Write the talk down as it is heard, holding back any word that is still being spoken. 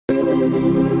Hi.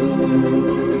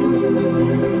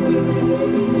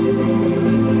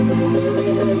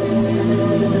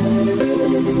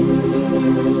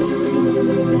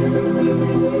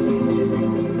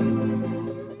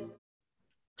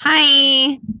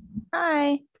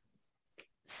 Hi.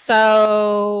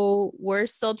 So we're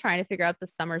still trying to figure out the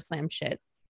SummerSlam shit.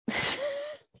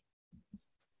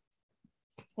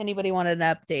 Anybody wanted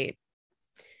an update?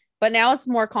 But now it's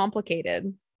more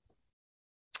complicated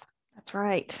That's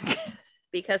right.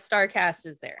 because Starcast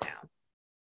is there now.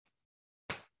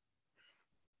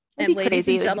 It'd And be ladies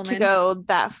crazy and gentlemen, to go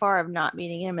that far of not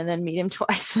meeting him and then meet him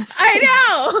twice. I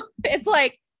know. It's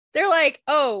like they're like,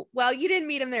 oh, well, you didn't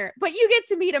meet him there, but you get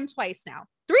to meet him twice now.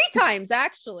 3 times,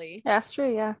 actually. That's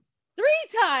true, yeah. 3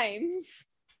 times.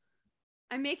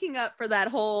 I'm making up for that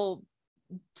whole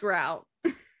drought.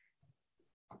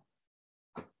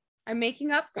 I'm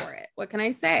making up for it. What can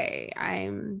I say?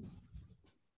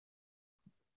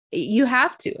 You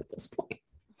have to at this point.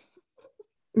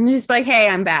 I'm just like, hey,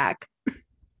 I'm back.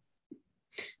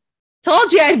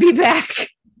 Told you I'd be back.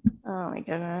 Oh my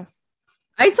goodness.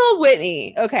 I told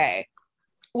Whitney, okay.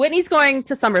 Whitney's going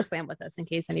to SummerSlam with us in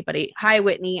case anybody. Hi,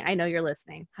 Whitney. I know you're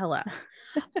listening. Hello.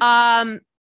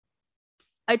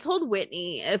 I told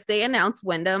Whitney if they announce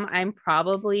Wyndham, I'm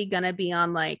probably gonna be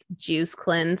on like juice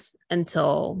cleanse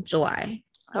until July.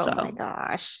 Oh my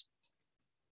gosh.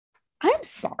 I'm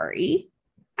sorry.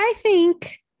 I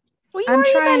think Well, you I'm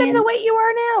already met him trying. the weight you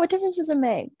are now. What difference does it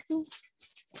make?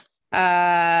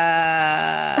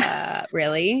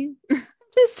 Really?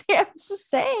 I'm just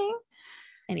saying.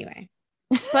 Anyway.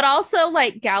 But also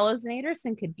like Gallows and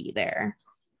Anderson could be there.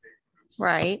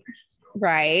 Right.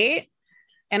 Right.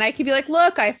 And I could be like,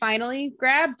 look, I finally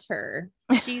grabbed her.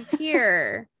 She's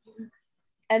here.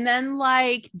 And then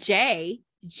like Jay.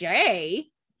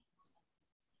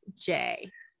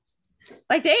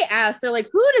 Like they asked, they're like,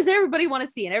 who does everybody want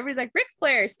to see? And everybody's like, Ric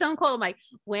Flair, Stone Cold. I'm like,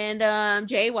 Wyndham,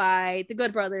 Jay White, the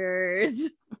Good Brothers.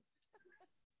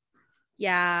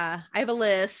 Yeah, I have a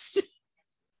list.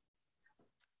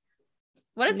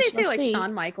 What if they say like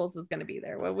Shawn Michaels is going to be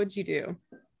there? What would you do?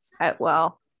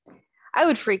 Well, I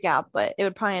would freak out, but it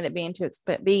would probably end up being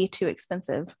too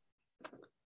expensive.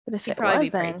 But if it probably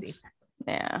wasn't, be pricey.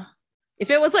 Yeah.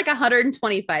 If it was like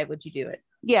 125, would you do it?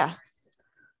 Yeah.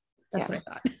 That's what I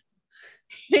thought.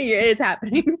 It's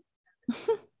happening.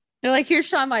 They're like, here's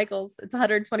Shawn Michaels. It's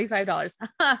 $125.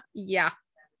 Yeah.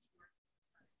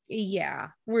 Yeah,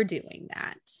 we're doing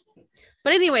that.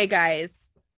 But anyway,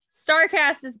 guys,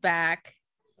 Starcast is back.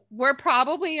 We're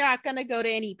probably not going to go to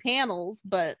any panels,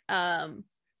 but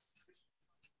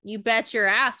you bet your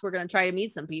ass we're going to try to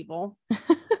meet some people.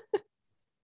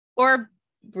 Or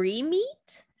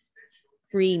re-meet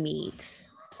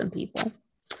some people.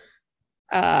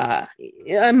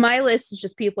 My list is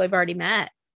just people I've already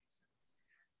met.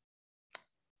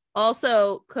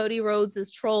 Also, Cody Rhodes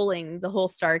is trolling the whole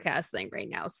Starcast thing right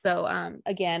now. So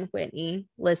again, Whitney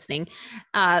listening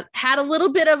had a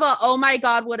little bit of a oh my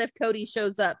god, what if Cody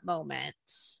shows up moment,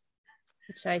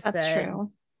 which I said. That's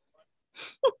true.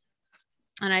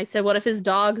 And I said, what if his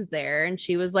dog's there? And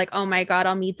she was like, oh my god,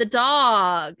 I'll meet the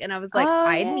dog. And I was like,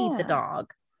 I'd meet the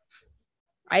dog.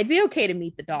 I'd be okay to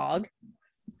meet the dog.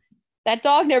 That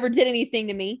dog never did anything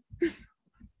to me.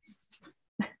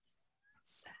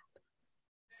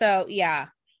 So yeah,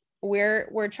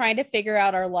 we're trying to figure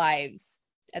out our lives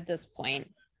at this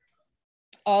point.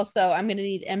 Also, I'm going to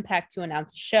need Impact to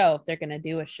announce a show if they're going to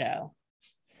do a show.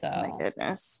 So oh my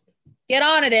goodness, get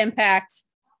on it, Impact.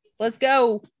 Let's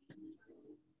go.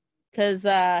 Because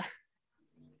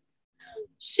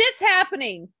shit's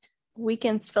happening.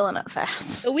 Weekend's filling up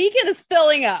fast. The weekend is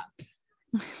filling up.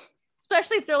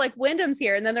 Especially if they're like Wyndham's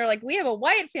here and then they're like, we have a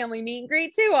Wyatt family meet and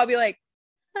greet too. I'll be like,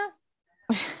 huh.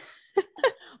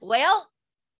 Well,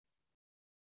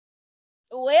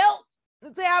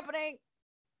 it's happening.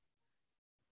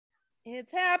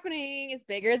 It's happening. It's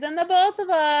bigger than the both of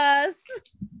us.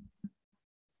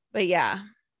 But yeah,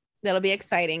 that'll be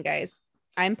exciting, guys.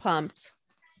 I'm pumped.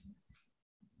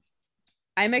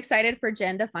 I'm excited for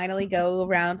Jen to finally go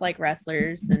around like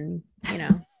wrestlers and, you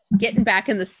know, getting back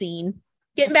in the scene,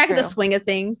 getting back in the swing of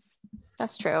things.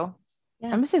 That's true.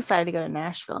 Yeah. I'm just excited to go to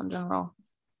Nashville in general.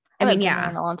 I mean, yeah,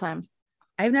 in a long time.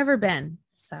 I've never been,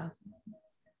 so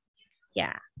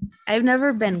yeah, I've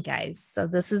never been, guys. So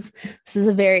this is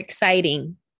a very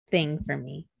exciting thing for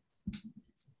me.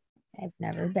 I've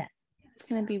never been. It's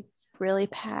gonna be really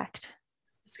packed.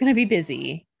 It's gonna be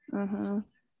busy. Mm-hmm.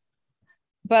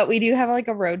 But we do have like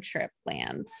a road trip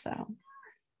planned, so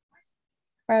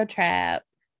road trip.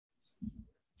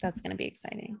 That's gonna be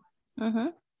exciting. Mm-hmm.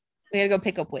 We gotta go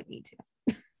pick up Whitney too.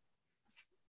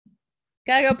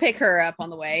 Gotta go pick her up on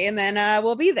the way, and then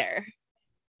we'll be there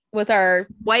with our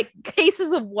white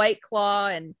cases of White Claw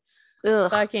and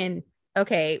fucking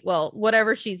okay. Well,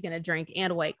 whatever she's gonna drink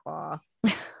and White Claw,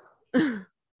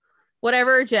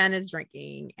 whatever Jen is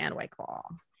drinking and White Claw.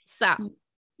 So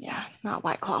yeah, not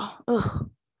White Claw. Ugh.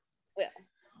 Well,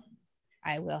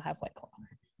 I will have White Claw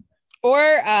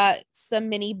or some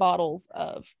mini bottles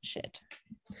of shit.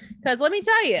 Because let me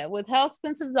tell you, with how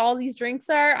expensive all these drinks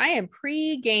are, I am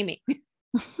pre-gaming.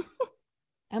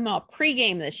 I'm gonna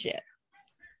pre-game this shit.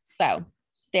 So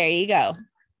there you go.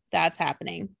 That's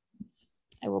happening.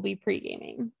 I will be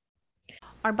pre-gaming.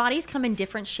 Our bodies come in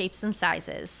different shapes and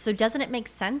sizes, so doesn't it make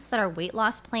sense that our weight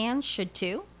loss plans should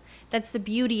too? That's the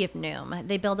beauty of Noom.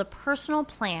 They build a personal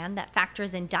plan that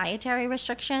factors in dietary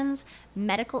restrictions,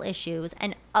 medical issues,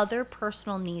 and other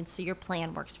personal needs so your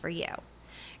plan works for you.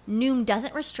 Noom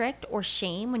doesn't restrict or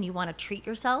shame when you want to treat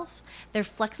yourself. Their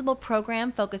flexible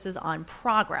program focuses on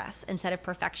progress instead of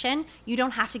perfection. You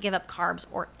don't have to give up carbs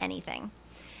or anything.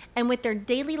 And with their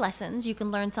daily lessons, you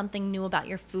can learn something new about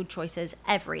your food choices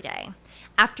every day.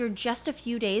 After just a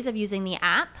few days of using the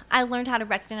app, I learned how to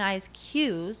recognize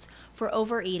cues for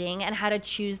overeating and how to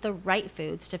choose the right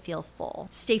foods to feel full.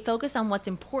 Stay focused on what's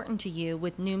important to you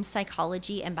with Noom's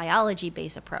psychology and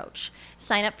biology-based approach.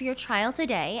 Sign up for your trial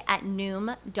today at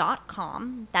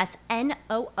Noom.com. That's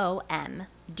Noom.com.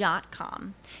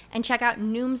 And check out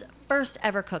Noom's first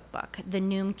ever cookbook, The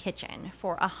Noom Kitchen,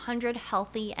 for 100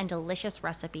 healthy and delicious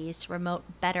recipes to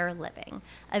promote better living.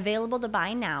 Available to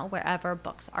buy now wherever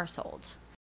books are sold.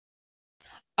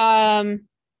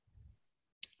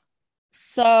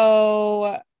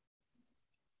 So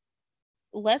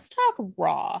let's talk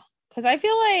Raw, because I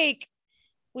feel like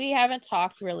we haven't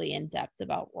talked really in depth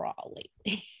about Raw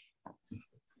lately.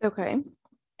 Okay.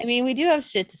 I mean, we do have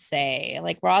shit to say.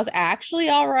 Like, Raw's actually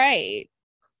all right.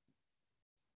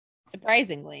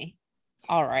 Surprisingly,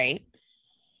 all right.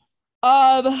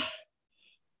 But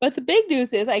the big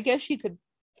news is, I guess you could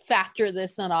factor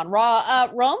this in on Raw.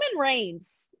 Roman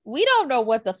Reigns. We don't know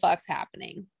what the fuck's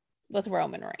happening with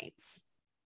Roman Reigns.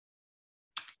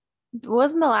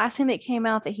 Wasn't the last thing that came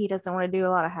out that he doesn't want to do a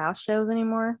lot of house shows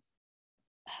anymore?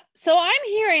 So I'm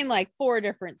hearing like 4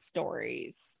 different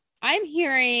stories. I'm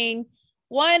hearing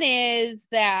one is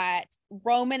that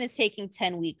Roman is taking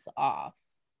 10 weeks off,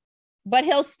 but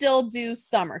he'll still do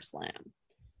SummerSlam.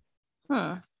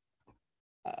 I'm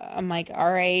like,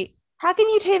 all right. How can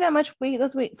you take that much weight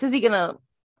those weeks? So is he gonna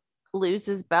lose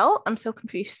his belt? I'm so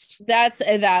confused. That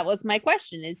was my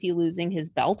question. Is he losing his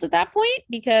belt at that point?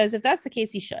 Because if that's the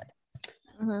case, he should.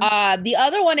 The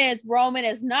other one is Roman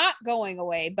is not going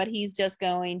away, but he's just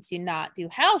going to not do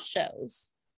house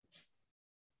shows.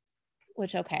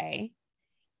 Which, okay.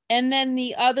 And then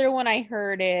the other one I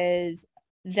heard is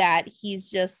that he's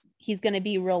going to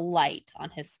be real light on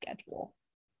his schedule.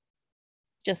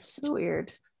 Just so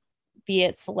weird. Be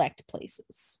at select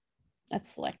places at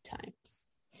select times.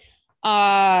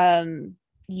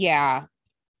 Yeah.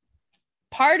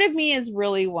 Part of me is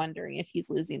really wondering if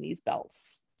he's losing these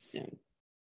belts soon.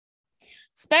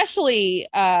 Especially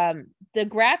the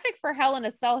graphic for Hell in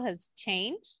a Cell has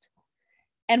changed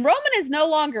and Roman is no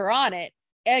longer on it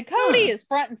and Cody is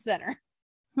front and center.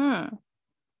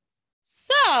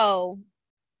 So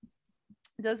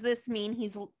does this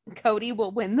mean Cody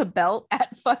will win the belt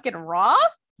at fucking Raw?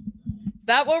 Is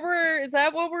that what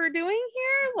we're doing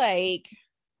here? Like,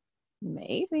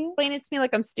 maybe. Explain it to me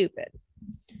like I'm stupid.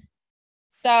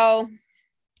 So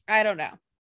I don't know.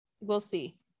 We'll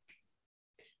see.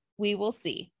 We will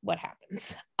see what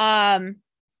happens.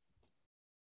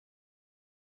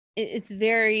 It's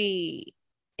very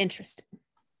interesting.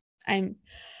 I'm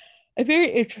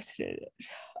very interested in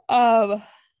it.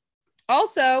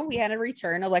 Also, we had a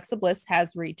return. Alexa Bliss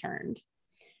has returned,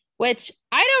 which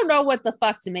I don't know what the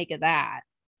fuck to make of that.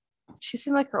 She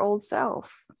seemed like her old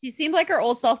self. She seemed like her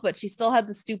old self, but she still had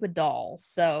the stupid doll.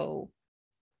 So,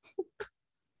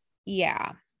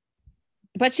 yeah.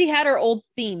 But she had her old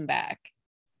theme back.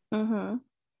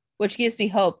 Which gives me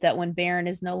hope that when Baron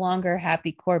is no longer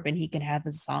Happy Corbin, he can have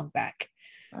his song back.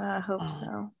 I hope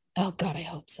so. Oh, God, I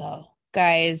hope so.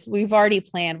 Guys, we've already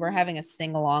planned. We're having a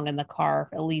sing-along in the car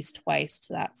at least twice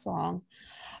to that song.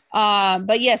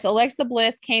 But yes, Alexa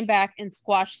Bliss came back and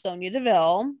squashed Sonya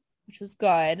Deville, which was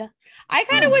good. I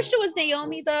kind of wished it was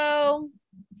Naomi, though.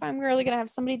 If I'm really going to have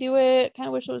somebody do it, kind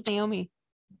of wish it was Naomi.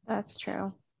 That's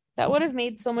true. That would have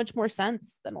made so much more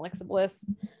sense than Alexa Bliss.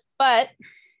 But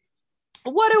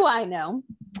what do I know?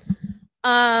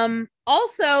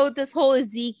 Also, this whole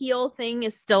Ezekiel thing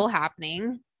is still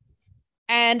happening.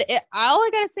 And all I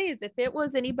gotta say is if it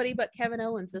was anybody but Kevin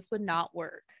Owens, this would not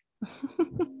work.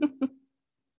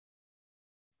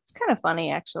 It's kind of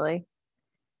funny, actually.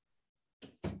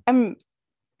 I'm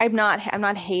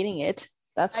not hating it.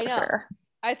 That's for sure.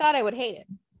 I thought I would hate it,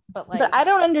 but I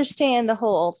don't understand the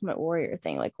whole Ultimate Warrior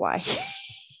thing. Like, why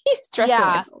he's dressing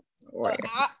like Ultimate Warrior.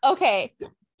 Okay,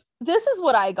 this is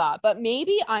what I got, but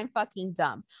maybe I'm fucking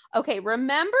dumb. Okay,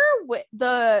 remember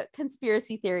the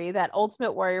conspiracy theory that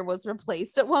Ultimate Warrior was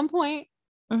replaced at one point?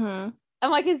 Mm-hmm.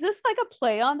 I'm like, is this like a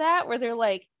play on that, where they're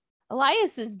like,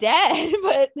 Elias is dead,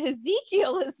 but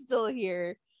Ezekiel is still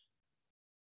here?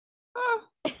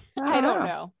 I don't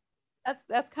know.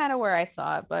 That's kind of where I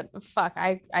saw it, but fuck,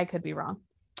 I could be wrong.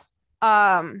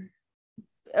 Again,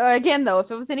 though, if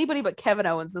it was anybody but Kevin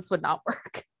Owens, this would not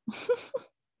work.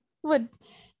 Would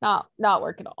not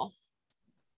work at all.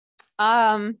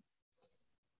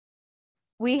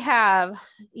 We have,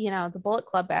 the Bullet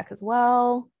Club back as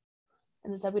well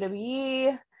in the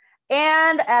WWE,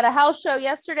 and at a house show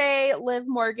yesterday, Liv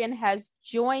Morgan has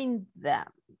joined them,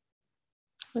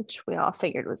 which we all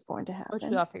figured was going to happen.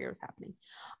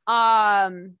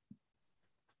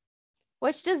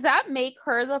 Which does that make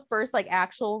her the first like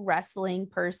actual wrestling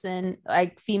person,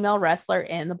 like female wrestler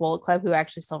in the Bullet Club who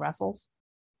actually still wrestles?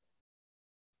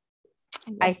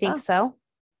 I think so.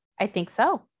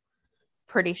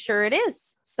 Pretty sure it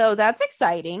is. So that's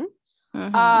exciting.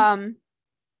 Mm-hmm.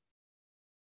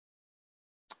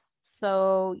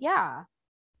 So yeah.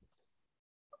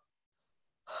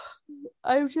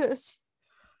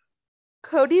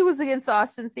 Cody was against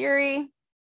Austin Theory. It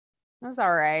was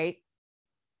all right.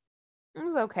 It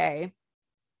was okay.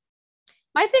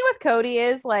 My thing with Cody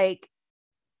is like,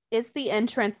 it's the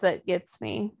entrance that gets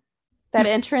me. That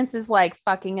entrance is like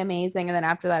fucking amazing. And then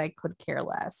after that, I could care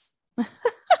less.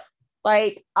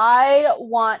 Like, I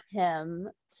want him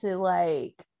to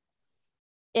like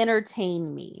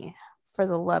entertain me, for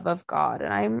the love of God.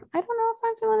 And I don't know if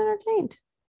I'm feeling entertained.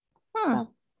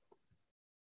 So,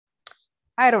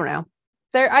 I don't know.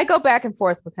 I go back and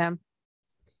forth with him.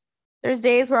 There's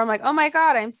days where I'm like, oh my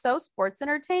God, I'm so sports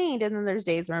entertained. And then there's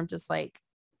days where I'm just like,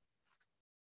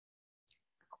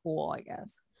 cool, I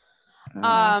guess.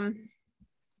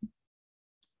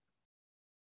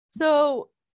 So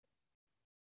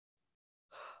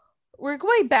we're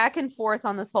going back and forth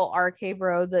on this whole RK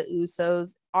Bro, the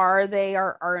Usos. Are they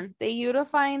or aren't they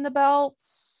unifying the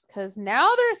belts? Because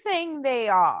now they're saying they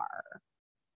are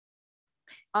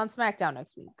on SmackDown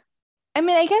next week. I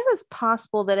mean, I guess it's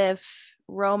possible that if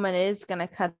Roman is going to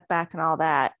cut back and all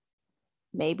that,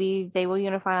 maybe they will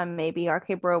unify them. Maybe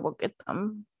RK Bro will get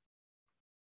them.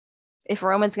 If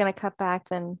Roman's going to cut back,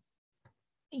 then...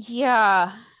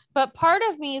 Yeah. But part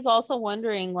of me is also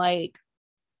wondering, like,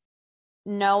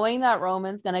 knowing that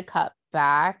Roman's going to cut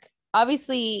back,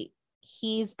 obviously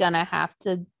he's going to have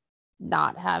to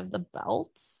not have the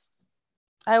belts,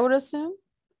 I would assume.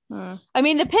 I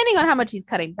mean, depending on how much he's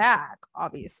cutting back,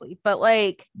 obviously. But,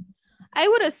 like, I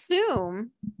would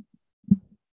assume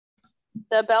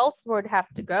the belts would have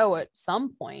to go at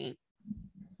some point.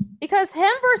 Because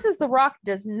him versus The Rock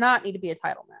does not need to be a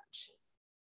title match.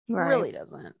 Right. It really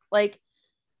doesn't. Like,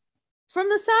 from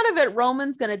the sound of it,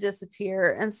 Roman's going to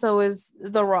disappear, and so is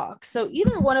The Rock. So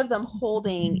either one of them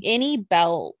holding any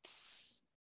belts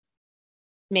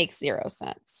makes zero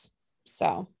sense.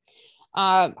 So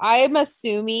I'm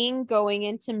assuming going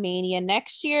into Mania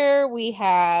next year, we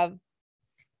have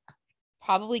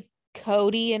probably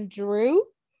Cody and Drew.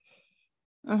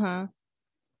 I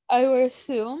would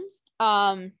assume.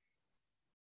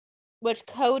 Which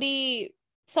Cody,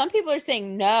 some people are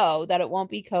saying no, that it won't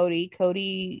be Cody.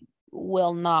 Cody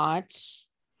will not.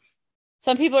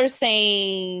 Some people are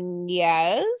saying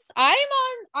yes. I'm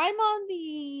on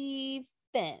the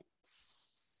fence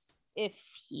if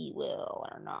he will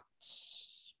or not.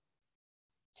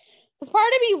 Because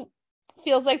part of me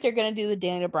feels like they're gonna do the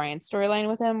Daniel Bryan storyline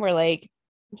with him, where like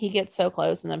he gets so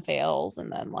close and then fails,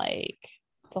 and then like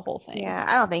it's a whole thing. Yeah,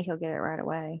 I don't think he'll get it right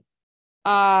away.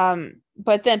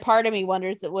 But then part of me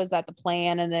wonders, was that the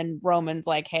plan? And then Roman's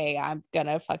like, hey, I'm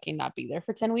gonna fucking not be there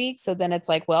for 10 weeks. So then it's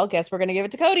like, well, guess we're gonna give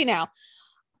it to Cody now.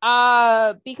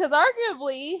 Because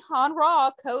arguably on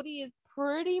Raw, Cody is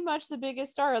pretty much the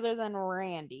biggest star other than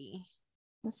Randy.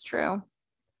 That's true.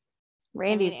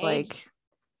 Randy's like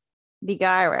the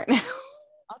guy right now.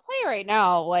 I'll tell you right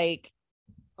now, like,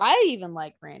 I even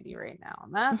like Randy right now.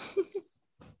 And that's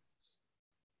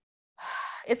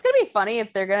it's gonna be funny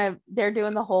if they're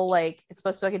doing the whole like, it's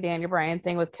supposed to be like a Daniel Bryan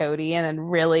thing with Cody, and then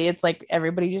really it's like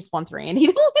everybody just wants Randy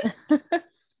to win.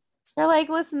 They're like,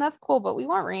 listen, that's cool, but we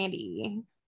want Randy.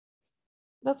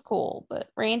 That's cool, but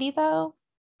Randy though.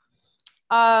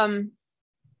 I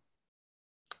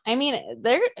mean,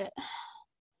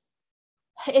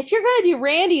 if you're gonna do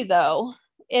Randy though,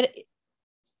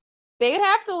 They'd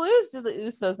have to lose to the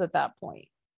Usos at that point.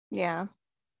 Yeah.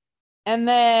 And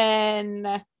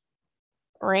then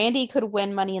Randy could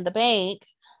win Money in the Bank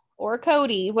or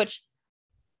Cody, which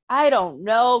I don't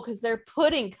know because they're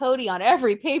putting Cody on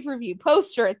every pay-per-view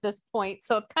poster at this point.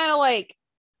 So it's kind of like,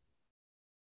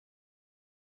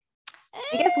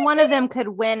 I guess one of them could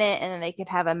win it and then they could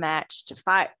have a match to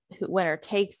fight who winner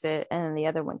takes it and then the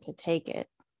other one could take it.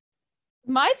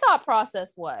 My thought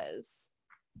process was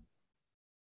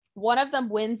one of them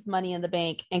wins Money in the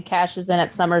Bank and cashes in at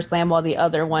SummerSlam while the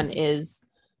other one is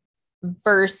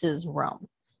versus Rome.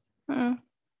 But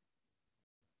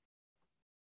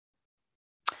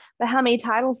how many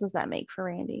titles does that make for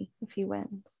Randy if he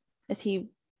wins? Is he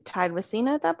tied with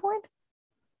Cena at that point?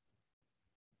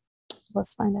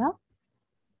 Let's find out.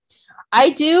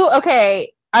 I do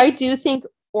think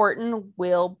Orton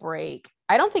will break.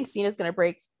 I don't think Cena's going to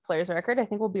break Flair's record. I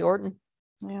think we'll be Orton.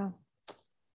 Yeah.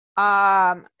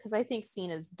 Because I think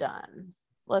Cena's done.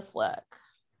 Let's look.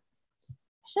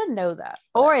 I should know that.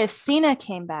 Or if Cena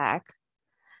came back,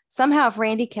 somehow if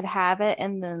Randy could have it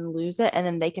and then lose it, and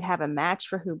then they could have a match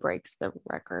for who breaks the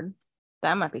record.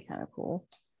 That might be kind of cool.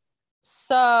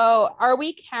 So are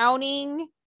we counting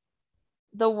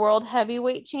the World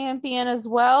Heavyweight Champion as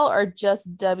well, or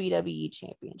just WWE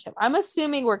Championship? I'm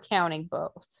assuming we're counting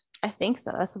both. I think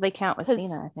so. That's what they count with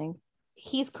Cena, I think.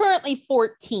 He's currently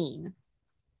 14.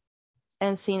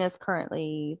 And Cena's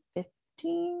currently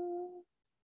 15.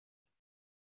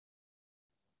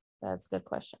 That's a good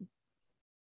question.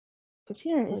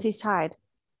 15 or is he tied?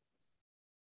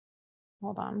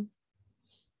 Hold on.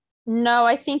 No,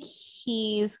 I think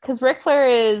he's because Ric Flair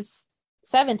is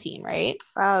 17, right?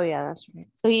 Oh, yeah, that's right.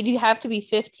 So he'd have to be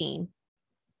 15.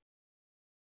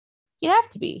 He'd have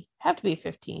to be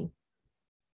 15.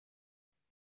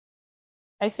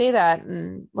 I say that,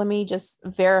 and let me just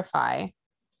verify.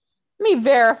 Let me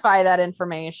verify that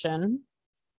information.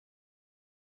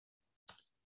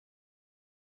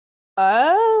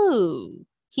 Oh,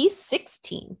 he's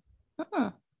 16.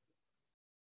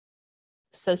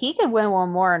 So he could win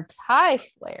one more and tie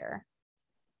Flair.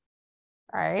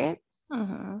 Right?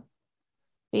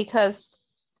 Because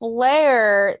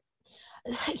Flair,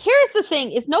 here's the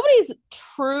thing, is nobody's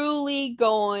truly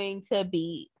going to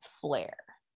beat Flair.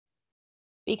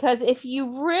 Because if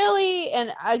you really,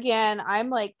 and again, I'm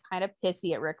like kind of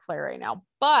pissy at Ric Flair right now,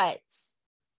 but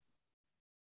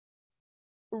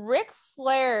Ric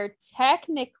Flair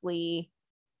technically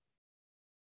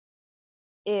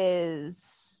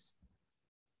is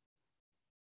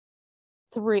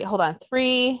 3,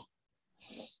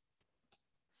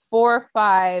 4,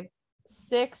 5,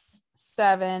 6,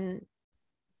 7,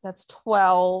 that's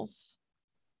 12,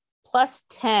 plus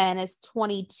 10 is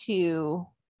 22.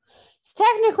 It's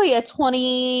technically a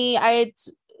 20,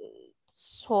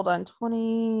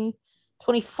 20,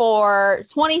 24,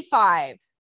 25,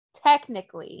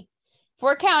 technically. If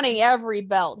we're counting every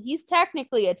belt, he's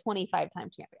technically a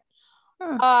 25-time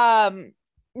champion.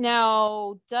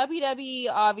 Now, WWE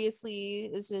obviously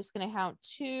is just going to count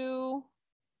 2.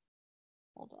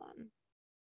 Hold on.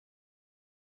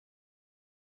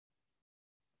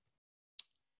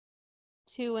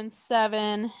 Two and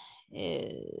 7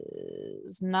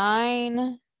 is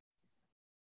 9.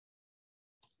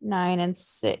 9 and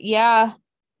 6. Yeah.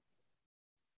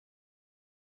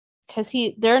 Because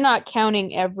they're not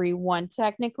counting every one.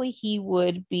 Technically, he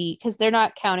would be, because they're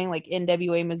not counting like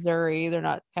NWA Missouri. They're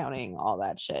not counting all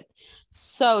that shit.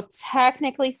 So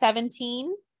technically 17.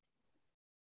 I'm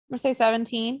gonna say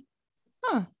 17.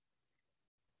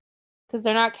 Because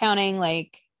they're not counting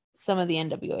like some of the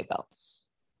NWA belts.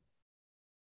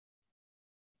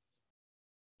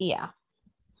 Yeah.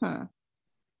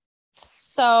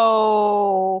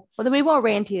 So, well, then we want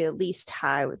Randy to at least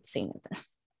tie with Cena then.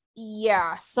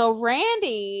 Yeah, so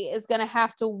Randy is going to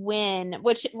have to win,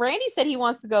 which Randy said he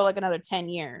wants to go like another 10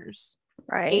 years.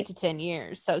 Right. 8 to 10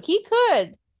 years. So he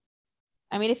could.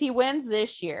 I mean, if he wins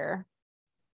this year,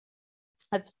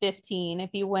 that's 15.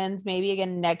 If he wins maybe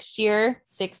again next year,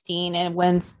 16, and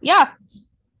wins, yeah,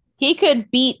 he could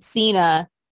beat Cena.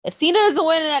 If Cena doesn't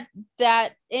win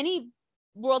that any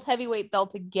world heavyweight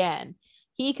belt again,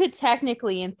 he could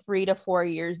technically in 3 to 4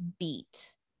 years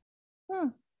beat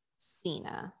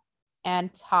Cena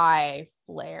and tie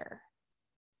Flair.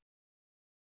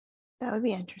 That would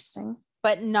be interesting.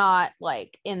 But not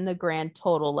like in the grand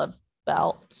total of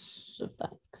belts, if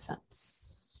that makes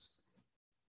sense.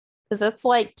 Because that's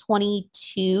like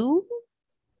 22,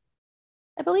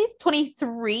 I believe.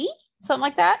 23, something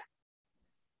like that.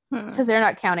 Because they're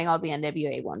not counting all the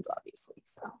NWA ones, obviously.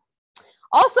 So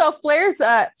also Flair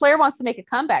wants to make a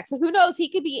comeback. So who knows? He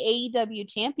could be AEW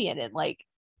champion in like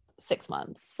 6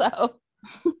 months. So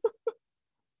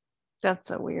That's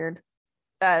so weird.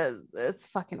 it's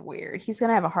fucking weird. He's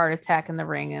gonna have a heart attack in the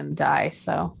ring and die.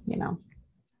 So,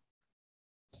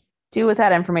 do with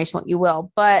that information what you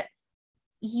will. But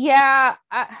yeah,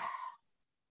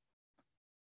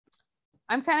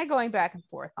 I'm kind of going back and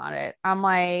forth on it. I'm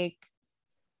like,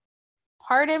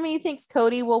 part of me thinks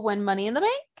Cody will win Money in the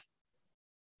Bank.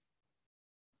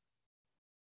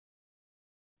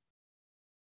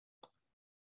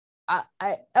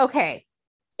 Okay.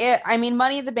 I mean,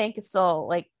 Money in the Bank is still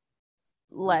like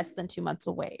less than 2 months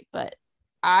away, but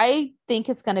I think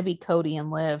it's going to be Cody and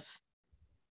Liv.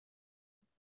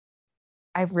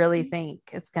 I really think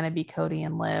it's going to be Cody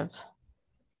and Liv.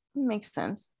 Makes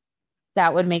sense.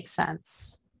 That would make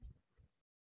sense.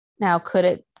 Now, could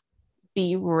it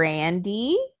be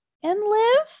Randy and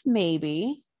Liv?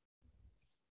 Maybe.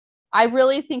 I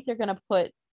really think they're going to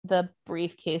put the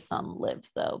briefcase on Liv,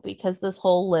 though, because this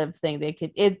whole Liv thing, part of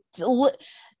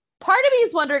me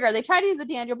is wondering, are they trying to use the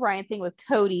Daniel Bryan thing with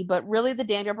Cody, but really the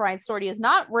Daniel Bryan story is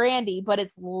not Randy, but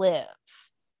it's Liv.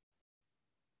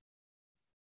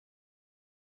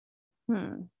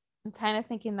 I'm kind of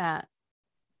thinking that.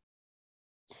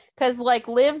 Because like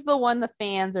Liv's the one the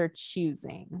fans are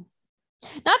choosing.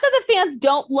 Not that the fans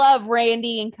don't love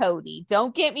Randy and Cody.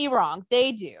 Don't get me wrong.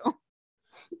 They do.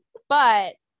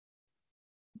 But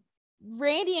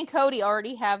Randy and Cody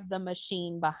already have the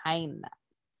machine behind them.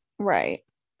 Right.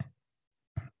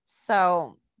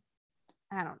 So,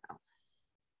 I don't know.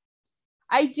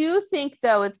 I do think,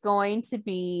 though, it's going to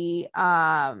be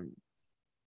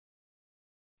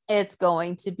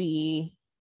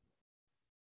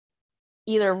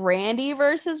either Randy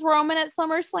versus Roman at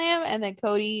SummerSlam and then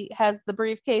Cody has the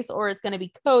briefcase, or it's going to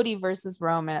be Cody versus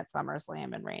Roman at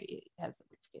SummerSlam and Randy has the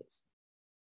briefcase.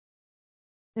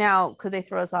 Now, could they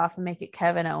throw us off and make it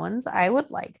Kevin Owens? I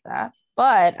would like that,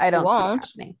 but I don't see it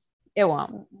happening. It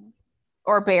won't.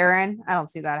 Or Baron. I don't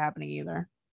see that happening either.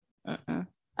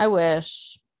 I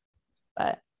wish,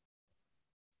 but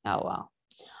oh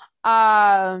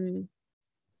well.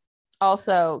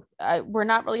 Also, we're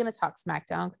not really going to talk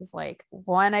SmackDown because, like,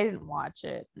 one, I didn't watch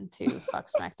it, and two, fuck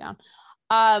SmackDown.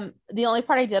 The only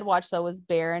part I did watch, though, was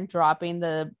Baron dropping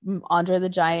the Andre the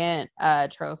Giant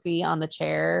trophy on the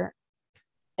chair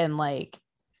and, like,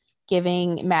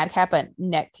 giving Madcap a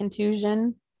neck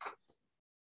contusion.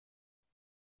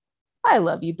 I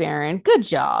love you, Baron. Good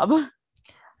job.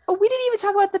 Oh, we didn't even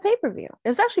talk about the pay-per-view. It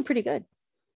was actually pretty good.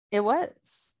 It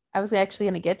was. I was actually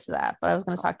going to get to that, but I was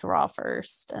going to talk to Raw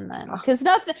first, and then because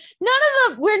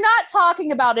we're not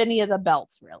talking about any of the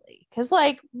belts really, because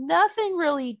like nothing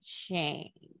really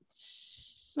changed.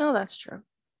 No, that's true.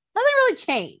 Nothing really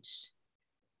changed.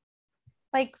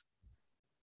 Like,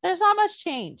 there's not much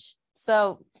change.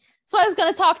 So I was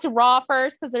going to talk to Raw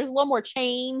first because there's a little more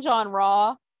change on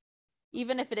Raw,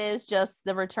 even if it is just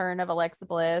the return of Alexa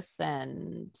Bliss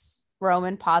and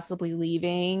Roman possibly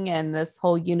leaving and this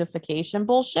whole unification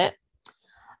bullshit.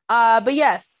 But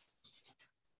yes,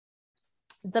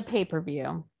 the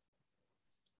pay-per-view.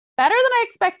 Better than I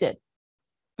expected.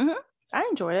 I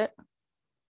enjoyed it.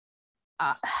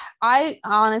 I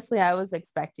honestly, I was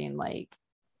expecting, like,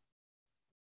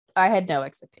 I had no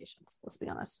expectations. Let's be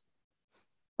honest.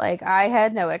 Like, I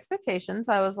had no expectations.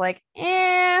 I was like,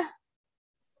 yeah.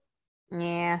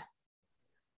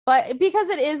 But because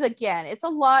it is, again, it's a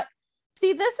lot.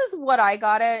 See, this is what I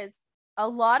got at is a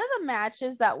lot of the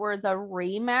matches that were the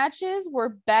rematches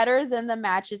were better than the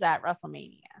matches at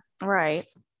WrestleMania. Right.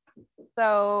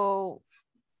 So,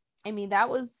 I mean, that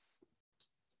was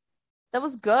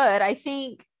good. I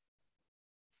think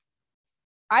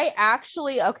I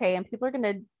actually, okay, and people are going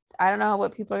to, I don't know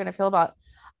what people are going to feel about.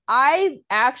 I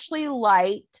actually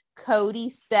liked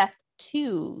Cody Seth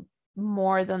 2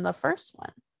 more than the first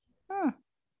one.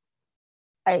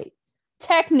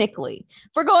 Technically,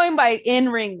 if we're going by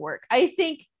in-ring work, I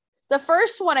think the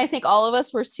first one, I think all of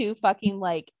us were too fucking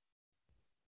like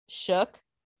shook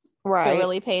to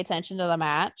really pay attention to the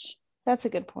match. That's a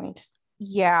good point.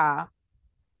 Yeah.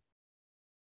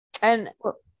 And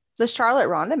the Charlotte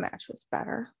Ronda match was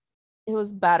better. It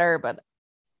was better, but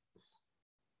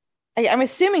I'm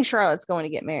assuming Charlotte's going to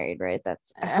get married, right?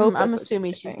 I'm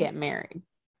assuming she's getting married.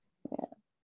 Yeah.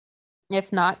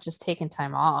 If not, just taking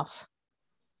time off.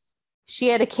 She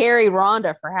had to carry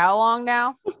Ronda for how long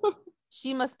now?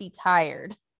 She must be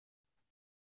tired.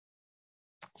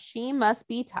 She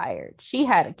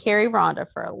had to carry Ronda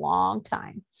for a long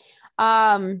time.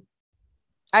 I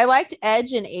liked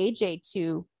Edge and AJ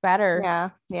too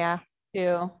better. Yeah.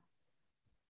 Too.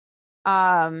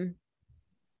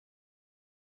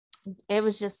 It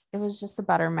was just a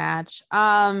better match.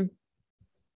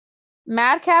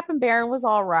 Madcap and Baron was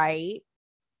all right.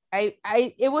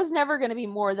 It was never going to be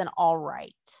more than all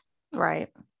right. Right.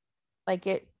 Like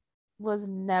it was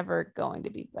never going to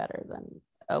be better than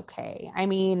okay. I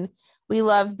mean, we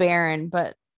love Baron,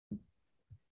 but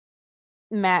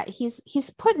Matt, he's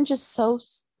put in just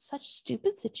such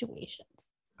stupid situations.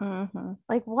 Mm-hmm.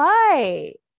 Like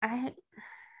why? I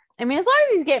mean, as long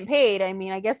as he's getting paid, I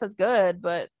mean, I guess that's good,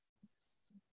 but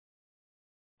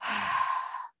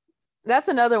that's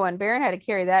another one. Baron had to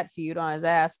carry that feud on his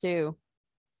ass too.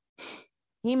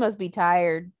 He must be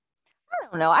tired. I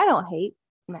don't know. I don't hate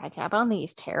Madcap. I don't think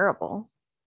he's terrible.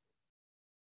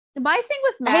 My thing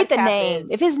with I hate the Madcap name.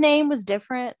 is, If his name was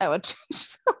different, that would change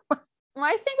so much.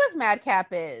 my thing with Madcap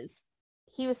is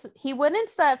he went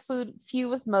into that feud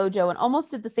with Mojo and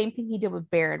almost did the same thing he did with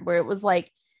Baron, where it was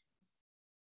like,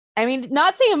 I mean,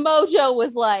 not saying Mojo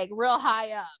was like real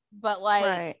high up, but like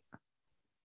Right.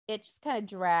 it just kind of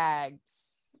drags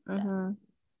Mm-hmm.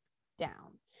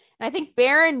 down. And I think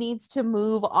Baron needs to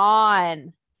move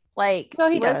on. Like, No,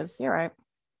 he does. You're right.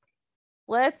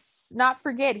 Let's not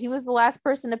forget he was the last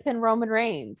person to pin Roman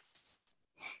Reigns.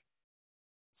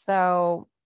 So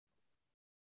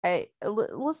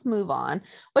let's move on.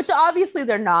 Which obviously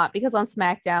they're not, because on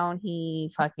SmackDown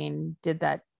he fucking did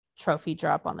that trophy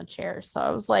drop on the chair. So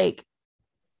I was like,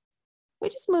 we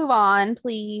just move on,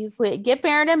 please. Get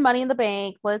Baron and Money in the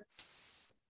Bank.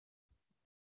 Let's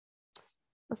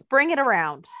bring it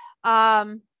around.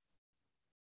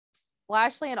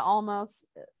 Lashley and Almost.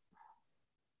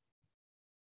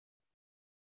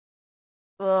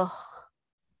 Ugh.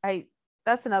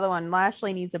 That's another one.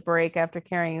 Lashley needs a break after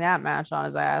carrying that match on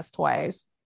his ass twice.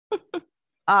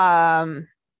 I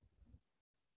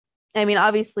mean,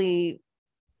 obviously,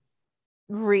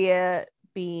 Rhea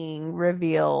being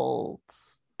revealed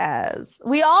as,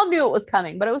 we all knew it was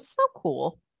coming, but it was so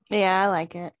cool. Yeah, I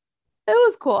like it. It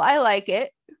was cool. I like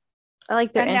it. I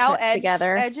like their And now entrance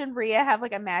together. Edge and Rhea have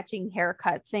like a matching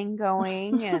haircut thing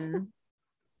going, and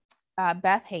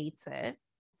Beth hates it.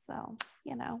 So,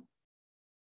 you know.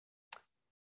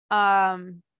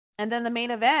 And then the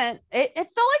main event, it felt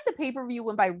like the pay-per-view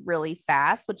went by really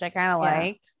fast, which I kind of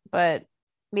liked, but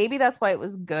maybe that's why it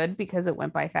was good, because it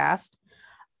went by fast.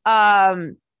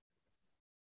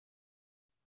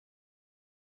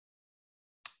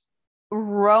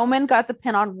 Roman got the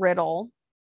pin on Riddle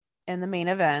in the main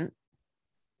event.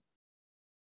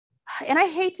 And I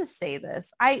hate to say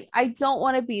this. I don't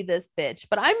want to be this bitch,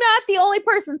 but I'm not the only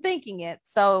person thinking it.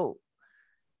 So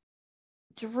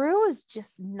Drew is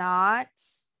just not,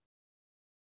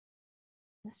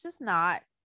 it's just not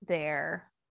there.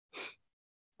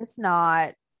 It's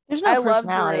not. There's no I love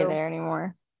personality Drew. there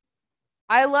anymore.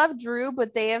 I love Drew,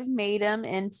 but they have made him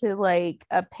into like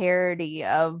a parody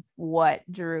of what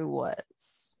Drew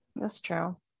was. That's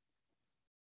true.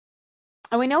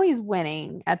 And we know he's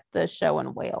winning at the show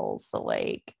in Wales. So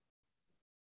like,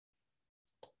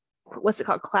 what's it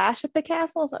called? Clash at the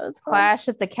Castle? Is that what it's called? Clash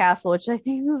at the Castle, which I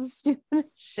think is the stupidest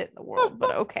shit in the world,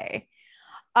 but okay.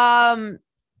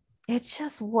 It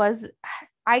just was,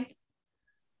 I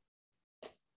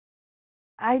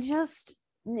just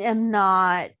am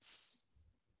not,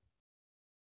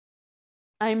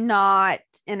 I'm not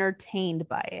entertained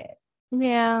by it.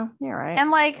 Yeah, you're right.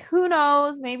 And like, who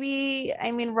knows? Maybe,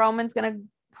 I mean, Roman's gonna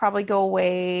probably go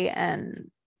away, and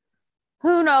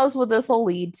who knows what this will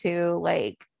lead to.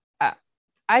 Like,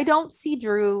 I don't see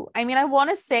Drew. I mean, I want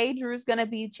to say Drew's gonna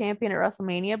be champion at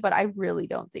WrestleMania, but I really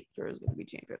don't think Drew's gonna be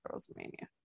champion at WrestleMania.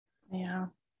 Yeah.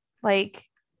 Like,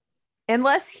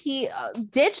 unless he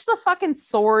ditched the fucking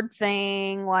sword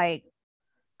thing. Like,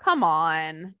 come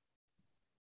on.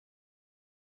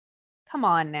 Come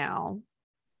on now.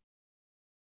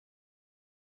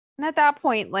 And at that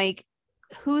point, like,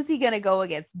 who's he gonna go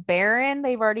against? Baron?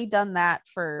 They've already done that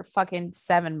for fucking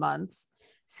 7 months.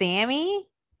 Sammy?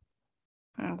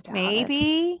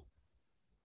 Maybe.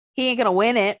 He ain't gonna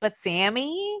win it, but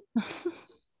Sammy?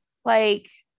 Like,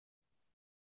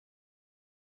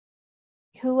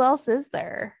 who else is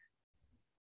there?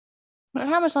 I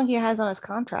wonder how much longer he has on his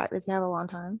contract. Does he have a long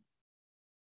time?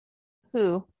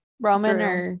 Who? Roman Drew.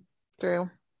 or Drew?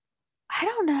 I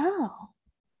don't know.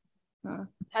 Huh.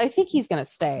 I think he's gonna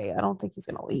stay. I don't think he's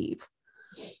gonna leave.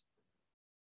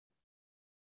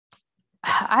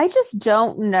 I just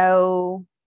don't know.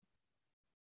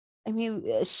 I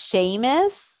mean,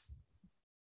 Sheamus.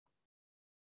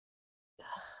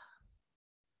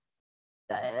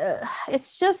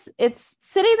 It's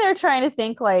sitting there trying to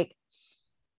think like,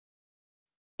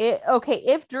 okay,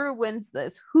 if Drew wins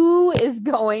this, who would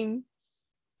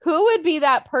be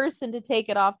that person to take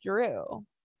it off Drew?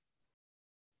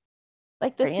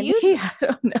 Like the Randy? feud, I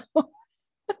don't know.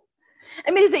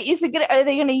 I mean, is it gonna? Are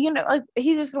they gonna? Like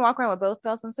he's just gonna walk around with both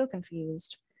belts? I'm so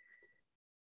confused.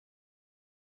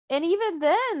 And even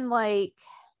then, like,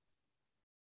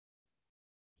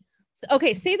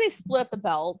 okay, say they split up the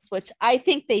belts, which I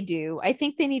think they do. I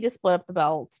think they need to split up the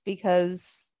belts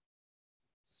because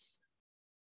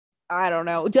I don't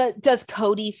know. Does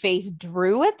Cody face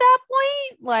Drew at that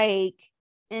point? Like,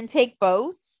 and take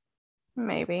both?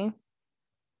 Maybe.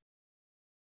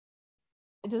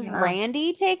 Does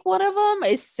Randy take one of them?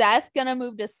 Is Seth gonna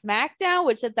move to SmackDown?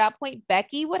 Which at that point,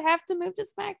 Becky would have to move to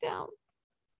SmackDown.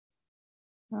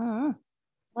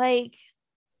 Like,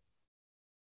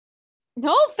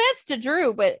 no offense to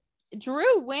Drew, but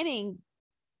Drew winning,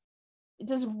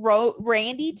 does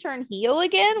Randy turn heel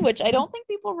again? Which I don't think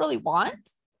people really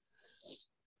want.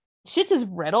 Shit, does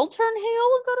Riddle turn heel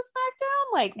and go to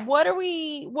SmackDown? Like, what are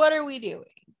we doing?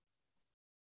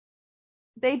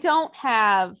 They don't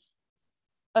have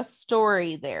a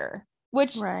story there,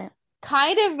 which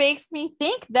kind of makes me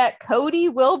think that Cody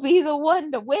will be the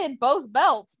one to win both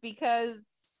belts because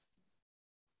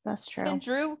that's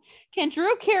true. Can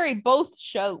Drew carry both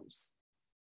shows?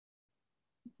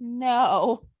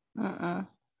 No. I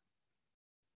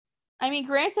mean,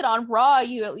 granted, on Raw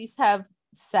you at least have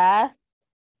Seth,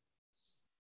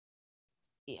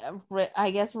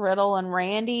 I guess Riddle and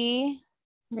Randy,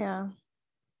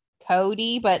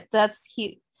 Cody, but that's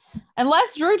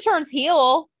unless Drew turns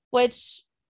heel, which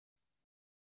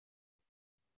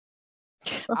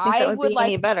I would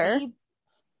like better.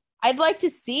 I'd like to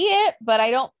see it, but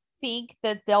I don't think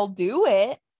that they'll do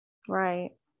it. Right.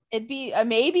 It'd be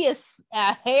maybe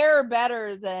a hair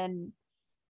better than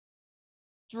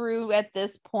Drew at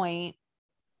this point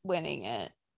winning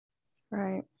it.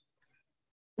 Right.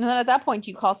 And then at that point,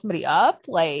 you call somebody up.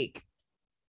 Like,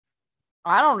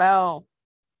 I don't know.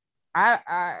 I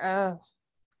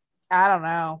don't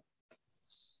know.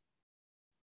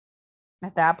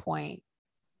 At that point,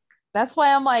 that's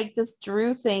why I'm like, this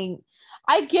Drew thing.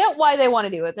 I get why they want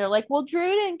to do it. They're like, well, Drew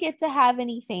didn't get to have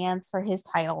any fans for his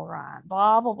title run.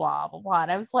 Blah blah blah blah blah.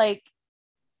 And I was like,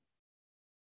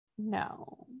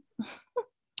 no,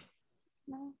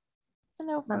 no, it's a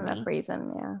no for me. Enough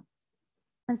reason, yeah.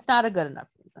 It's not a good enough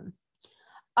reason.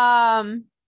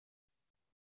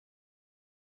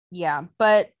 Yeah,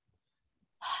 but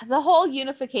the whole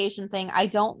unification thing, I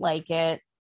don't like it.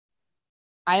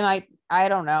 I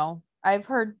don't know. I've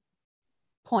heard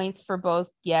points for both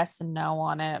yes and no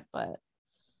on it, but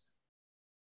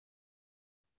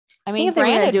I mean, if they were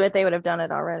gonna do it, they would have done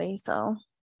it already. So,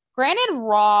 granted,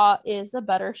 Raw is a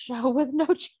better show with no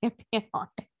champion on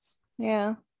it.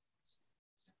 Yeah,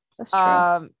 that's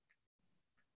true.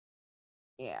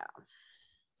 Yeah.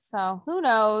 So who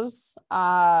knows?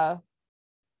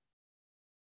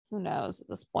 Who knows at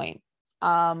this point?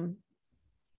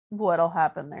 What'll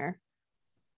happen there?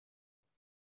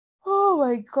 Oh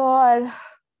my god.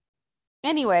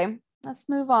 Anyway, let's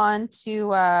move on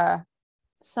to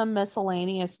some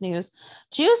miscellaneous news.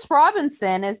 Juice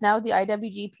Robinson is now the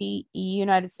IWGP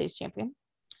United States champion.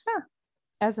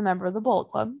 As a member of the Bullet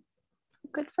Club.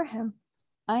 Good for him.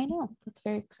 I know. That's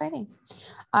very exciting.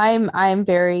 I'm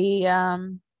very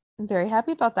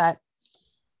happy about that.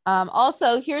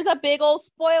 Also, here's a big old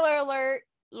spoiler alert.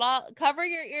 Cover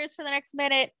your ears for the next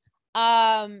minute.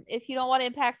 If you don't want to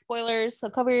impact spoilers,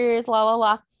 so cover your ears, la la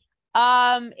la.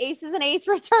 Aces and Eights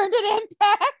returned at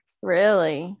Impact.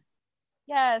 Really?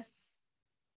 Yes.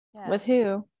 With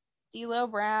who? D'Lo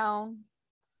Brown.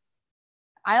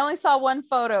 I only saw one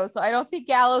photo, so I don't think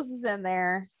Gallows is in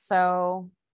there.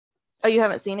 So, oh, you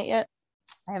haven't seen it yet?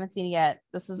 I haven't seen it yet.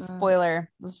 This is a spoiler.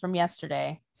 It was from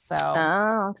yesterday. So,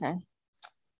 oh, okay.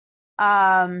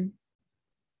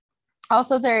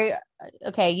 Also,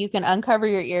 you can uncover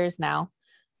your ears now.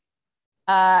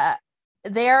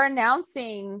 They are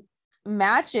announcing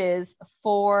matches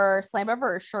for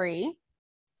Slammiversary,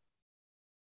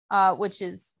 which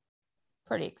is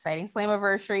pretty exciting.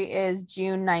 Slammiversary is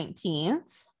June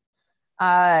 19th.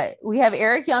 We have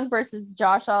Eric Young versus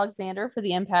Josh Alexander for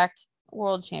the Impact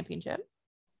World Championship.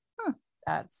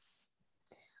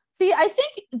 See, I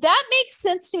think that makes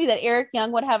sense to me that Eric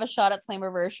Young would have a shot at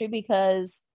Slammiversary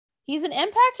because he's an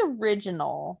Impact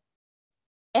original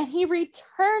and he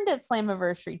returned at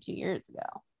Slammiversary 2 years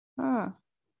ago.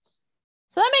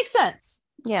 So that makes sense.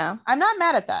 Yeah. I'm not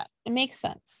mad at that. It makes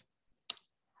sense.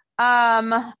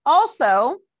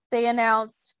 Also, they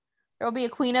announced there will be a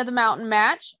Queen of the Mountain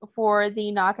match for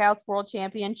the Knockouts World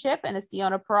Championship, and it's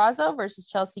Deonna Purrazzo versus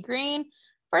Chelsea Green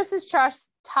versus Tasha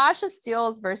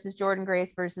Steelz versus Jordynne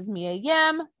Grace versus Mia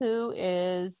Yim, who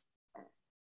is,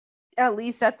 at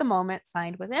least at the moment,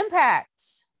 signed with Impact.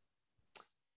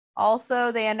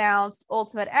 Also, they announced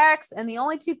Ultimate X, and the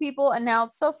only two people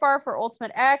announced so far for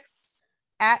Ultimate X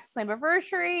at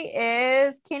Slammiversary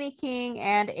is Kenny King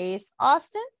and Ace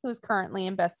Austin, who's currently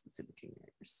in Best of Super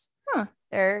Juniors.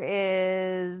 There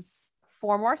is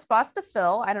 4 more spots to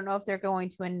fill. I don't know if they're going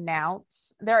to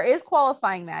announce. There is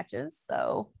qualifying matches,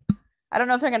 so I don't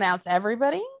know if they're going to announce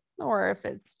everybody or if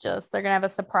it's just they're going to have a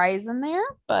surprise in there,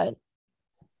 but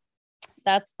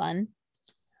that's fun.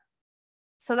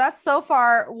 So that's so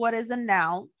far what is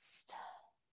announced.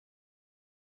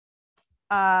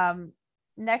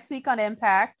 Next week on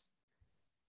Impact,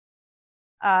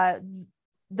 the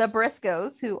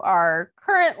Briscoes, who are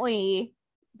currently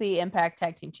the Impact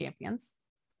Tag Team Champions,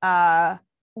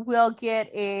 will get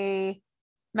a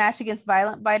match against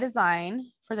Violent by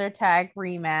Design for their tag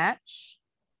rematch.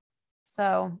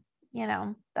 So, you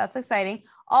know, that's exciting.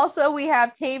 Also, we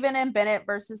have Taven and Bennett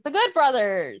versus the Good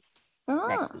Brothers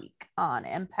next week on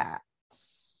Impact.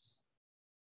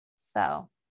 So,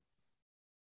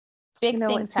 big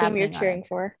things happening. You're cheering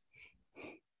for?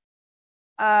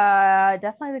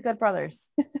 Definitely the Good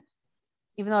Brothers.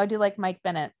 Even though I do like Mike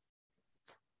Bennett.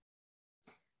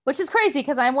 Which is crazy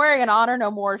because I'm wearing an Honor No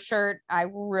More shirt. I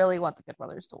really want the Good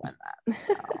Brothers to win that.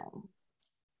 So,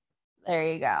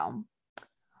 there you go.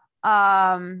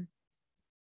 I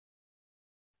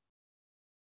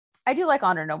do like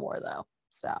Honor No More though.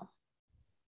 So,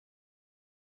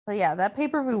 but yeah, that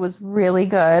pay-per-view was really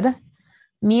good.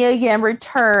 Mia Yim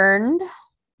returned,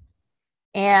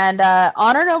 and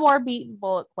Honor No More beat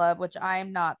Bullet Club, which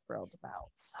I'm not thrilled about.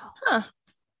 So,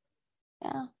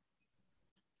 yeah,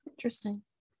 interesting.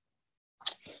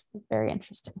 It's very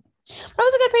interesting. But it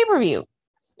was a good pay-per-view.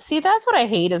 See, that's what I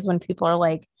hate is when people are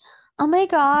like, oh my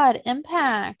God,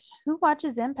 Impact. Who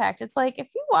watches Impact? It's like, if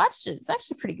you watched it, it's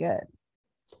actually pretty good.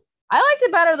 I liked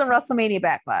it better than WrestleMania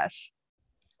Backlash.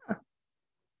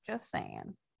 Just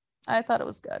saying. I thought it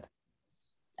was good.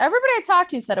 Everybody I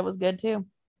talked to said it was good too.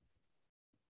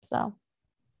 So,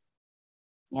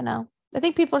 you know, I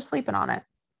think people are sleeping on it.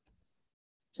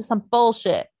 Just some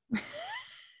bullshit.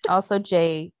 Also,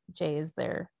 Jay is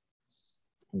there.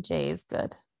 And Jay is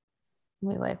good.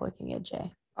 We like looking at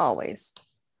Jay. Always.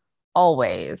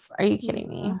 Are you kidding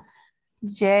me?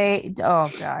 Jay, oh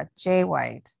God, Jay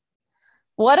White.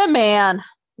 What a man.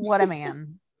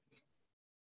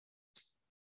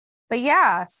 But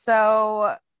yeah,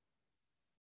 so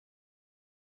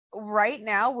right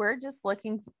now we're just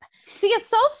looking. See, it's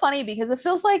so funny because it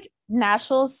feels like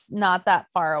Nashville's not that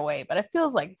far away, but it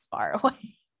feels like it's far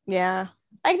away. Yeah.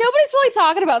 Like nobody's really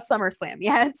talking about SummerSlam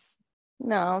yet.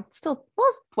 No, it's still, well,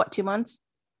 it's what, 2 months?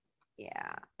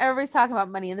 Yeah. Everybody's talking about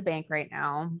Money in the Bank right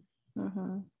now.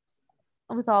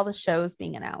 With all the shows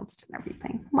being announced and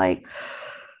everything. Like,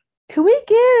 can we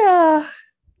get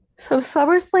some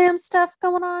SummerSlam stuff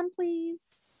going on, please?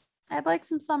 I'd like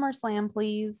some SummerSlam,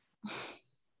 please.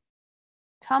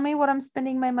 Tell me what I'm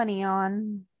spending my money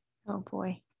on. Oh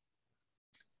boy.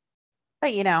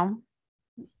 But you know,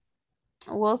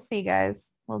 we'll see,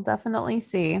 guys. We'll definitely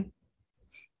see.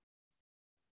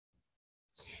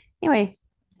 Anyway,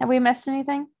 have we missed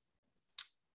anything?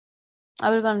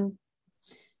 Other than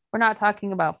we're not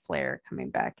talking about Flair coming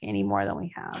back any more than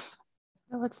we have.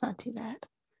 No, let's not do that.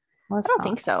 I don't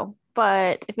think so.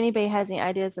 But if anybody has any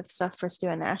ideas of stuff for Stu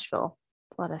in Nashville,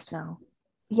 let us know.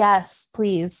 Yes,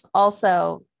 please.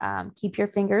 Also, keep your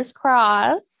fingers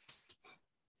crossed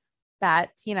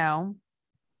that, you know,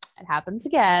 it happens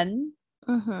again.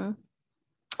 Or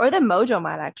that Mojo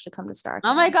might actually come to Starrcast.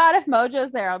 Oh my God, if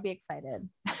Mojo's there, I'll be excited.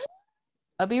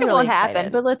 I'll be it really won't excited.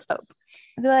 happen, but let's hope.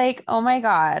 I'll be like, oh my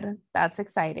God, that's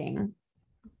exciting.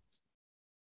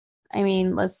 I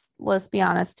mean, let's be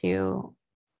honest too.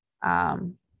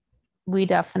 We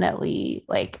definitely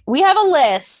we have a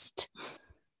list.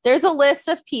 There's a list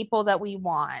of people that we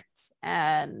want,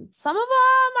 and some of them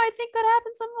I think could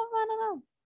happen. Some of them I don't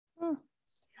know.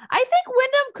 I think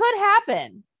Wyndham could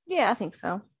happen. Yeah, I think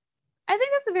so. I think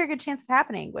that's a very good chance of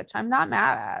happening, which I'm not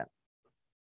mad at.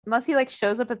 Unless he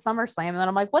shows up at SummerSlam and then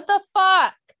I'm like, what the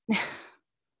fuck?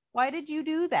 Why did you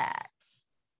do that?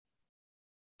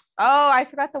 Oh, I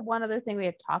forgot the one other thing we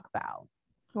had to talk about.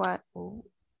 What?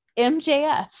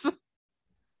 MJF. What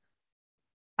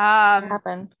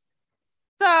happened?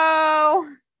 So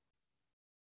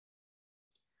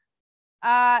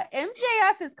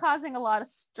MJF is causing a lot of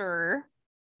stir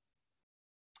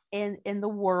in the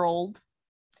world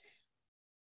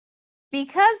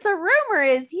because the rumor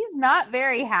is he's not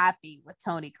very happy with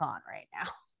Tony Khan right now.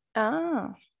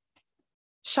 Oh,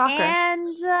 shocker. And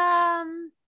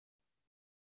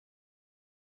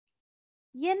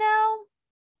you know,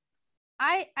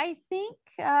 I think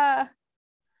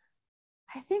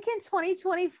I think in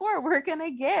 2024 we're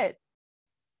gonna get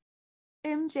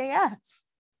MJF.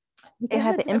 We can In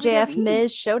have the the MJF WWE.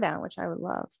 Miz showdown, which I would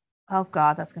love. Oh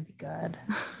God, that's gonna be good.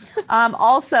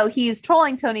 Also, he's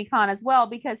trolling Tony Khan as well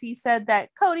because he said that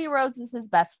Cody Rhodes is his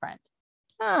best friend.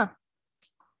 Huh.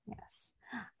 Yes.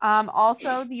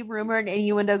 Also, the rumor and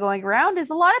innuendo going around is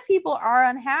a lot of people are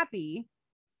unhappy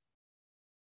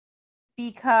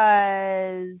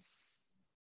because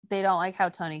they don't like how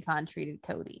Tony Khan treated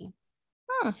Cody.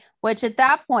 Which at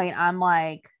that point, I'm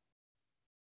like,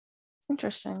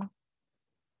 interesting.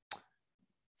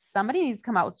 Somebody needs to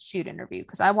come out with a shoot interview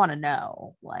because I want to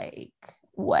know like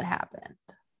what happened.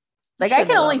 Like I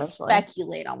can only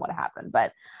speculate on what happened,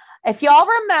 but if y'all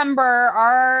remember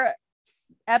our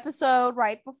episode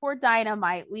right before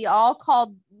Dynamite, we all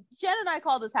called, Jen and I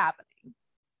called this happening.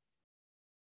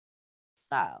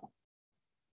 So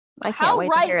I can't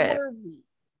wait to hear it. Were we?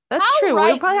 That's true.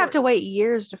 We'll probably have to wait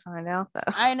years to find out though.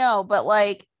 I know, but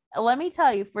like, let me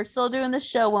tell you, if we're still doing the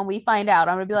show when we find out,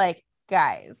 I'm gonna be like,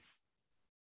 guys,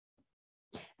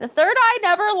 the third eye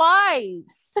never lies.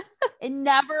 It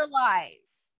never lies.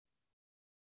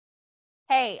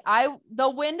 Hey, the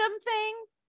Wyndham thing,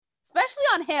 especially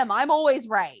on him, I'm always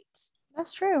right.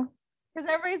 That's true. Because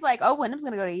everybody's like, oh, Wyndham's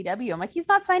gonna go to EW. I'm like, he's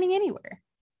not signing anywhere.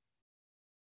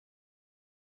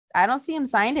 I don't see him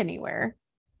signed anywhere.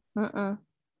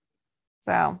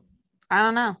 So I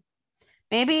don't know.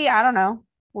 Maybe, I don't know,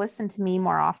 listen to me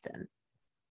more often.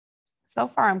 So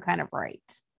far, I'm kind of right.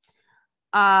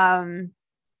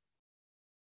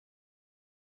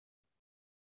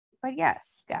 But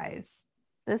yes, guys,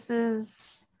 this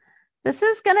is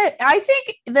gonna, I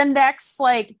think the next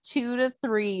like 2 to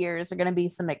 3 years are gonna be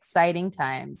some exciting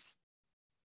times.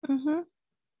 It's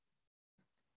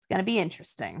gonna be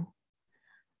interesting.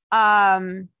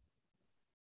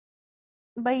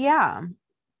 But yeah,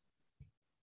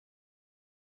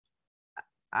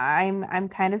 I'm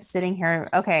kind of sitting here.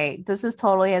 Okay, this is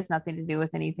totally has nothing to do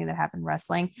with anything that happened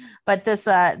wrestling, but this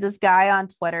guy on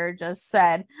Twitter just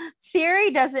said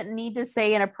Theory doesn't need to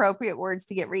say inappropriate words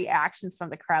to get reactions from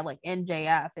the crowd like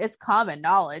MJF. It's common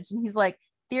knowledge. And he's like,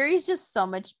 Theory's just so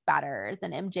much better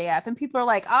than MJF. And people are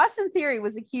like, Austin Theory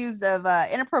was accused of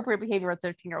inappropriate behavior with a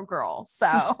 13-year-old girl. So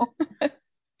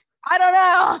I don't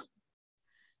know.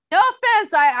 No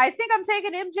offense. I think I'm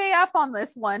taking MJF on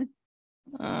this one.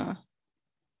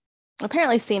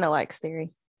 Apparently Cena likes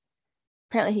Theory.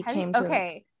 Apparently he came to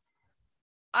okay.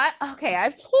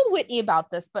 I've told Whitney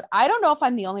about this, but I don't know if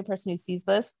I'm the only person who sees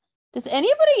this. Does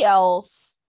anybody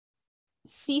else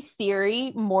see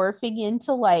Theory morphing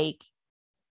into like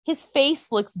his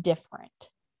face looks different?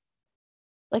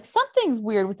 Like something's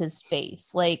weird with his face.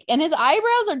 Like, and his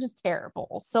eyebrows are just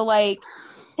terrible. So like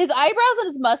his eyebrows and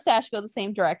his mustache go the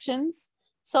same directions.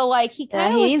 So like he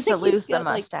kind of needs to lose the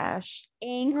mustache. Like,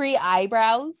 angry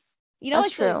eyebrows. You know,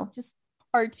 that's like true. Just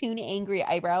cartoon angry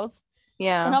eyebrows.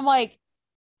 Yeah. And I'm like,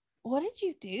 what did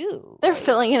you do? They're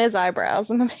filling in his eyebrows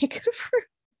in the makeup room.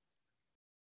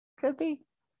 Could be.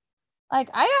 Like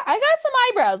I got some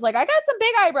eyebrows. Like I got some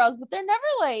big eyebrows, but they're never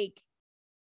like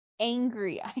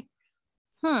angry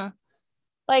eyebrows.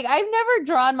 Like I've never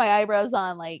drawn my eyebrows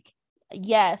on like,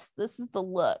 yes, this is the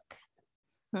look.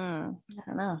 I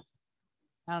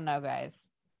don't know, guys.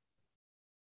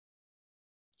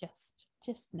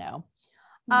 Just no.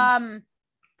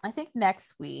 I think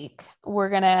next week we're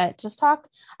gonna just talk.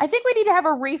 I think we need to have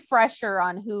a refresher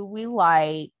on who we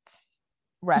like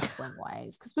wrestling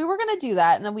wise, because we were gonna do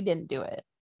that and then we didn't do it.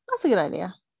 That's a good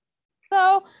idea. So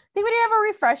I think we need to have a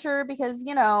refresher because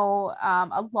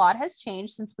a lot has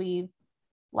changed since we've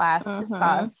last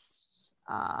discussed.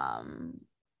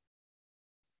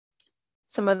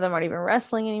 Some of them aren't even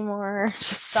wrestling anymore.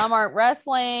 Some aren't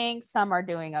wrestling. Some are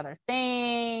doing other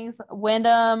things.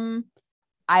 Wyndham,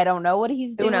 I don't know what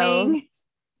he's doing.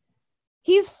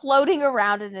 He's floating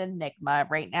around in Enigma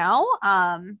right now.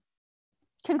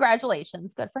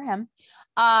 Congratulations. Good for him.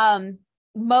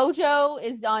 Mojo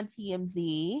is on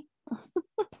TMZ.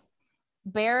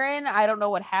 Baron, I don't know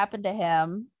what happened to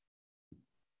him.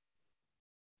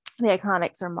 The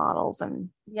Iconics are models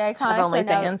and the Iconics are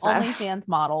now OnlyFans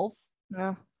models.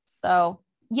 Yeah. So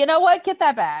you know what? Get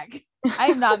that bag. I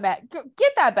am not mad.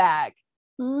 Get that bag.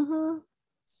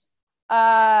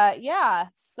 Yeah.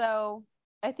 So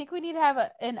I think we need to have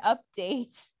an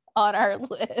update on our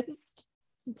list.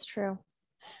 It's true.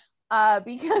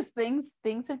 Because things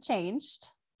have changed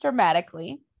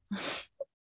dramatically.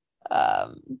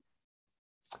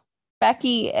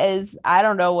 Becky is, I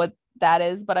don't know what that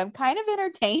is, but I'm kind of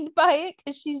entertained by it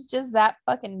because she's just that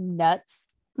fucking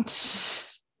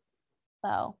nuts.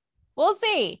 So we'll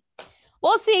see,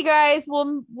 guys.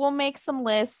 We'll make some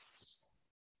lists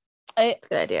Good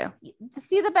idea.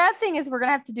 See, the bad thing is we're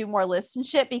gonna have to do more lists and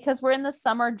shit because we're in the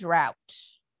summer drought.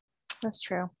 That's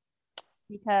true.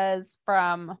 Because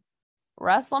from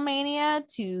WrestleMania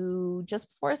to just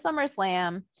before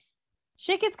SummerSlam,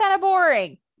 shit gets kind of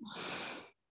boring.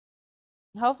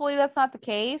 Hopefully that's not the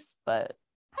case, but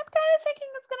I'm kind of thinking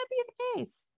it's gonna be the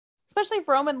case, especially if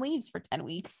Roman leaves for 10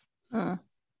 weeks.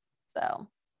 So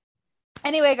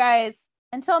anyway, guys,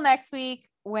 until next week,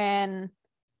 when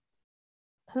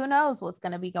who knows what's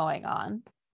going to be going on.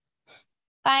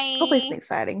 Bye. Hopefully it's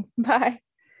exciting. Bye.